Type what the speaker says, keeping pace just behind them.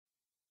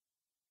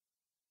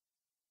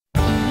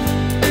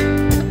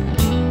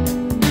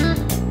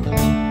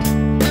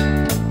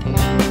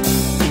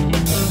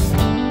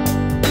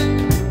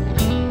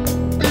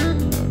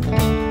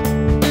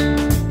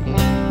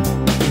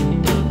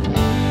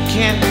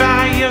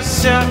buy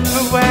yourself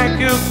a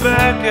Wagyu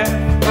burger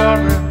for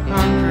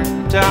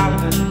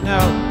 $100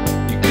 note.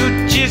 You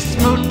Gucci,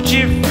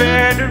 Smoochie,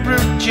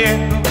 Federucci,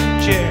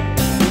 Hoochie,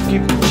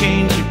 give you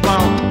change you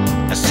won't.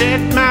 I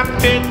said my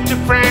bid to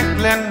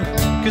Franklin,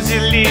 'cause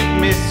he'll leave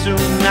me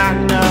soon, I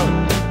know.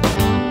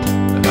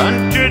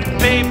 100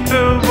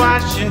 paper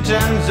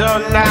Washingtons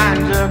all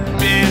lined up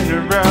in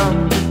a row.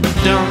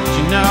 Don't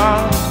you know?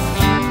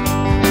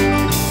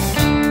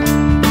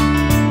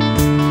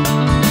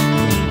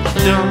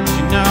 Don't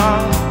you know?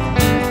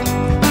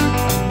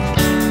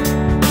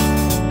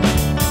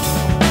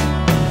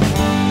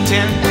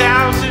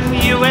 10,000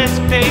 US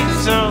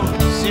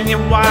pesos in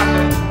your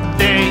wallet,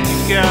 there you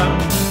go.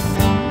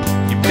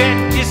 You bet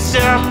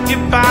yourself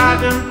your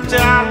bottom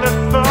dollar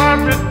for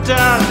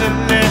 $1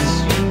 less.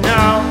 You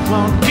know,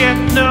 won't get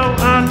no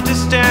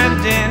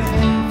understanding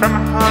from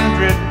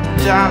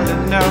 $100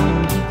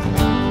 note.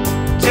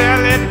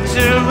 Tell it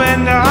to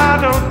an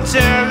auto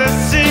teller,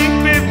 sing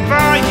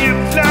before you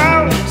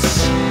float.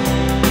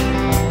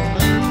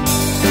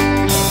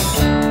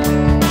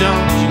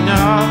 Don't you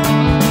know?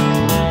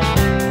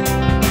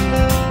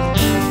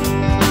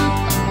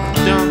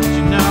 Don't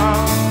you know?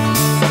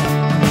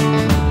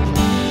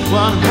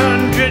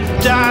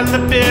 $100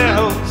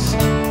 bills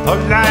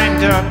all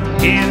lined up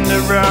in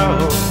a row.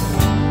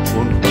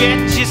 Won't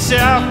get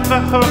yourself a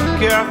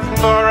hooker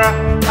for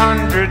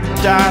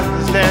 $100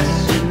 less.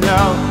 You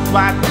know,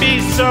 why be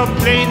so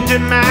plain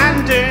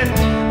demanding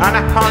on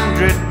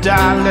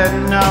 $100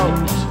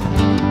 note?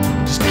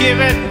 Just give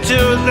it to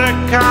the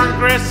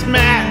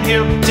congressman,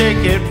 he'll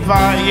take it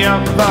for your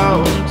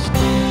vote.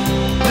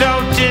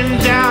 Floating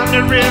down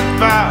the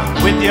river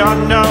with your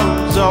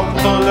nose all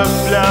full of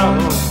blow.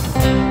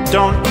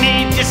 Don't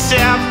need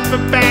yourself a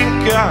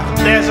banker,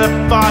 there's a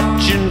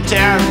fortune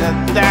teller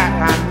that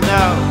I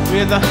know.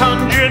 With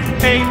 100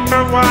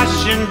 paper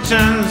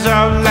Washingtons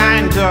all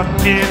lined up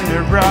in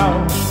a row.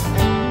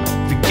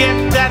 Forget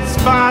that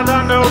spot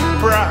on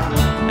Oprah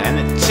and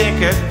a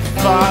ticket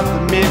for the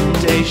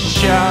midday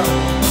show.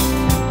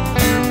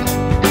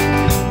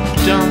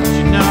 Don't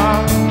you know?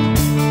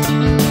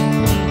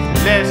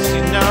 Less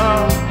you know,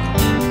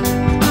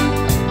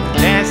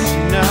 less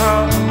you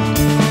know.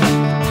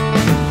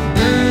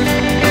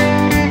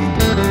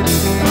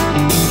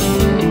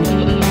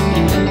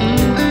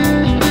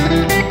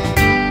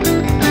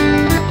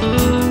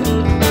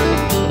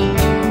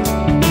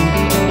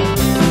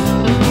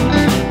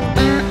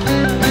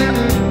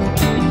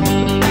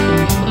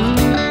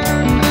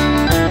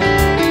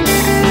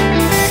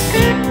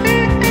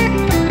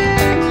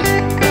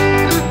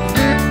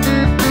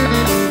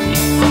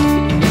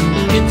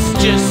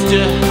 Just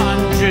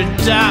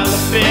 $100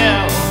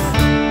 bill.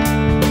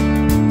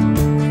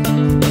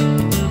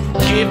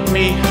 Give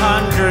me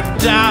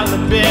 $100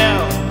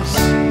 bills.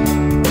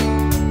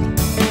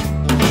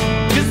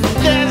 'Cause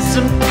there's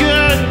some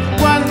good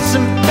ones,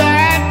 some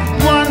bad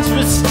ones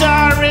with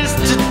stories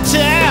to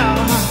tell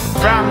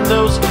from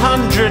those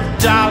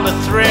 $100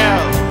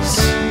 thrills.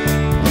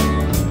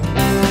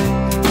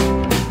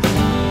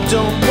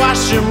 Don't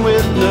wash them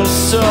with no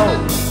soap.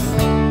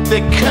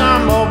 They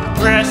come all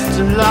pressed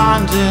and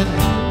laundered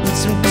with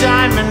some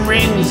diamond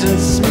rings and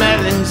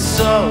smelling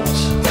salt.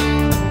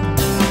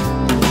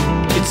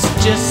 It's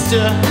just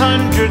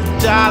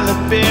 $100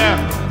 bill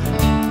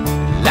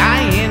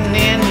lying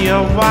in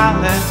your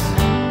wallet.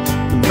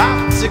 The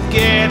moths are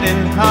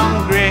getting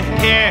hungry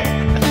here.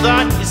 I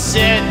thought you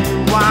said you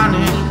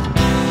wanted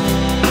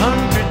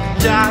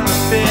 $100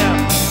 bill.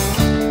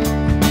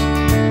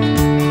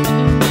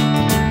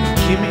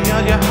 Give me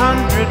all your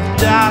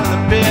 $100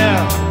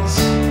 bills.